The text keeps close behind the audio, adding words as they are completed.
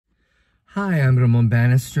Hi, I'm Ramon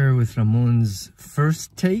Bannister with Ramon's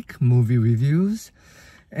First Take Movie Reviews.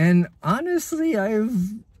 And honestly,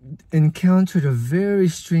 I've encountered a very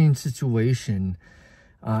strange situation.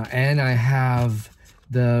 And I have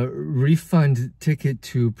the refund ticket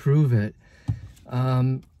to prove it.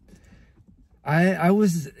 I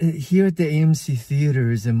was here at the AMC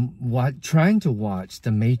theaters and trying to watch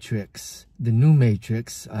The Matrix, the new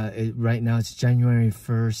Matrix. Right now it's January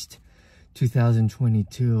 1st,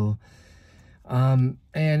 2022.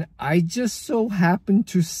 And I just so happened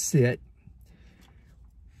to sit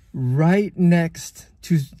right next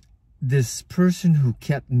to this person who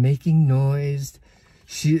kept making noise.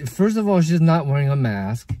 First of all, she's not wearing a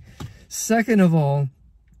mask. Second of all,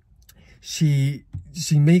 she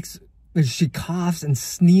coughs and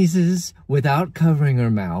sneezes without covering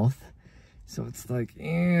her mouth. So it's like,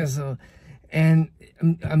 and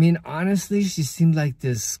I mean, honestly, she seemed like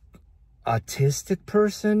this autistic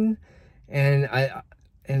person. And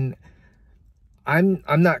I'm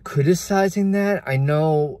not criticizing that. I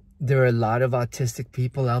know there are a lot of autistic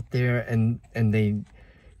people out there, and they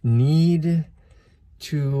need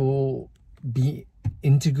to be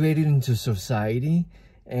integrated into society.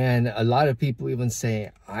 And a lot of people even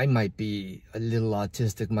say I might be a little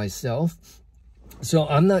autistic myself. So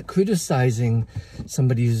I'm not criticizing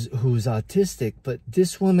somebody who's autistic, but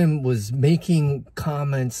this woman was making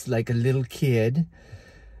comments like a little kid,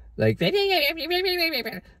 like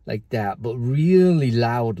that, but really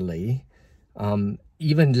loudly,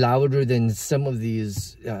 even louder than some of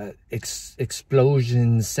these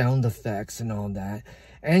explosions, sound effects and all that.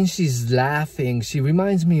 And she's laughing. She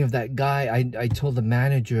reminds me of that guy. I told the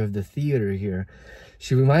manager of the theater here,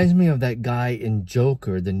 she reminds me of that guy in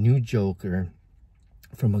Joker, the new Joker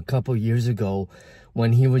from a couple years ago,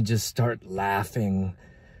 when he would just start laughing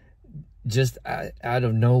just out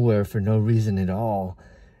of nowhere for no reason at all.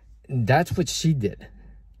 That's what she did.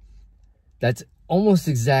 That's almost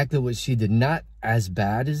exactly what she did. Not as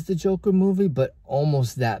bad as the Joker movie, but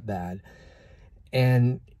almost that bad.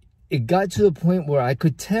 And it got to the point where I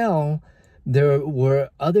could tell there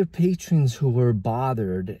were other patrons who were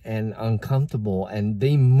bothered and uncomfortable, and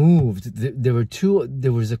they moved.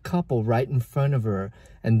 There was a couple right in front of her,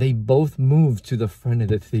 and they both moved to the front of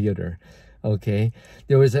the theater. Okay.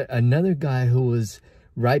 There was another guy who was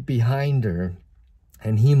right behind her,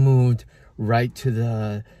 and he moved right to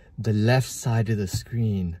the left side of the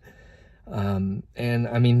screen. And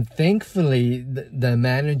I mean, thankfully, the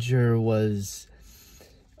manager was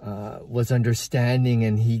understanding,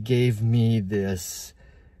 and he gave me this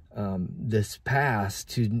pass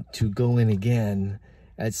to go in again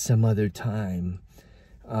at some other time.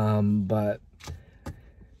 But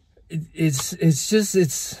it's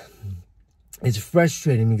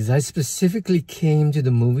frustrating because I specifically came to the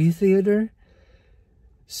movie theater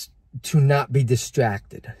to not be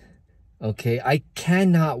distracted. Okay, I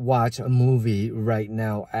cannot watch a movie right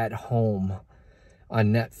now at home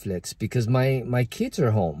on Netflix because my kids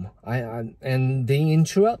are home. And they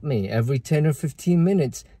interrupt me every 10 or 15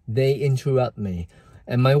 minutes. They interrupt me,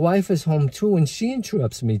 and my wife is home too, and she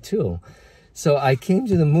interrupts me too. So I came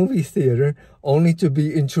to the movie theater only to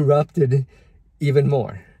be interrupted even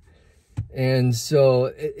more. And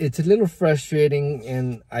so it's a little frustrating,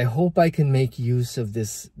 and I hope I can make use of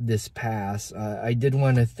this pass. I did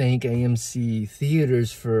want to thank AMC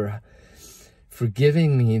Theaters for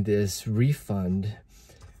giving me this refund,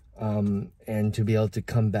 and to be able to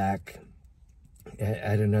come back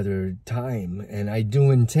at another time. And I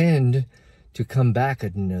do intend to come back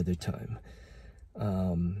at another time.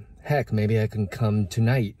 Heck, maybe I can come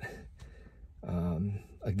tonight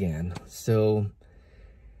again. So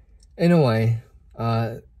anyway,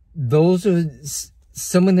 those are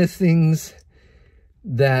some of the things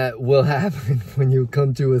that will happen when you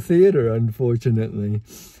come to a theater, unfortunately.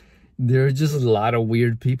 There are just a lot of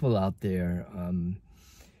weird people out there.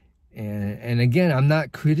 And again, I'm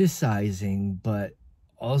not criticizing, but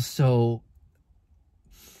also,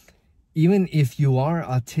 even if you are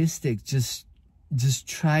autistic, just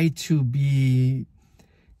try to be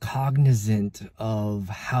cognizant of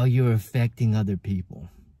how you're affecting other people.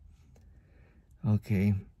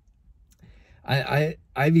 Okay.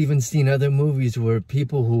 I've even seen other movies where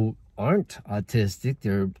people who aren't autistic,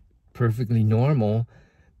 they're perfectly normal,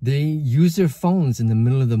 they use their phones in the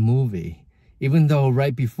middle of the movie. Even though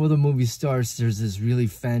right before the movie starts, there's this really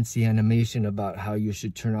fancy animation about how you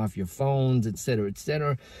should turn off your phones, etc.,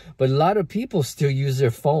 etc. But a lot of people still use their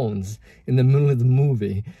phones in the middle of the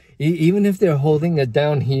movie. Even if they're holding it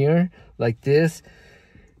down here like this,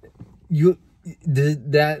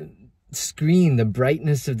 that screen, the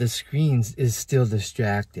brightness of the screens is still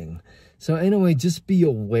distracting. So anyway, just be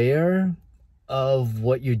aware of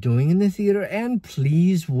what you're doing in the theater, and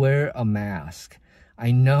please wear a mask.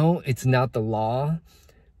 I know it's not the law,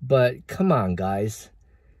 but come on, guys.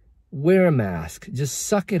 Wear a mask. Just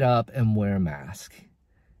suck it up and wear a mask.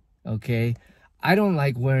 Okay? I don't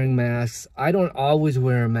like wearing masks. I don't always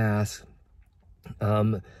wear a mask.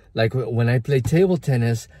 Like when I play table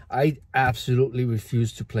tennis, I absolutely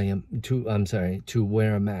refuse to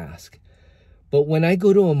wear a mask. But when I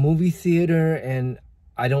go to a movie theater and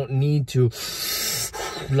I don't need to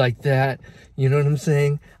like that, you know what I'm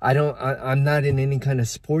saying? I'm not in any kind of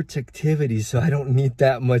sports activity, so I don't need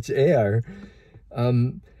that much air.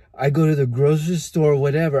 I go to the grocery store,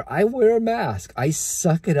 whatever, I wear a mask. I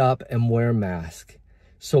suck it up and wear a mask.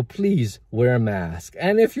 So please wear a mask.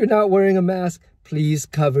 And if you're not wearing a mask, please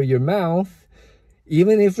cover your mouth,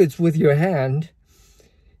 even if it's with your hand,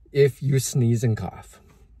 if you sneeze and cough.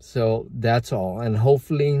 So that's all. And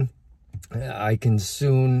hopefully I can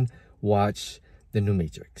soon watch the new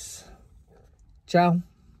Matrix. Ciao.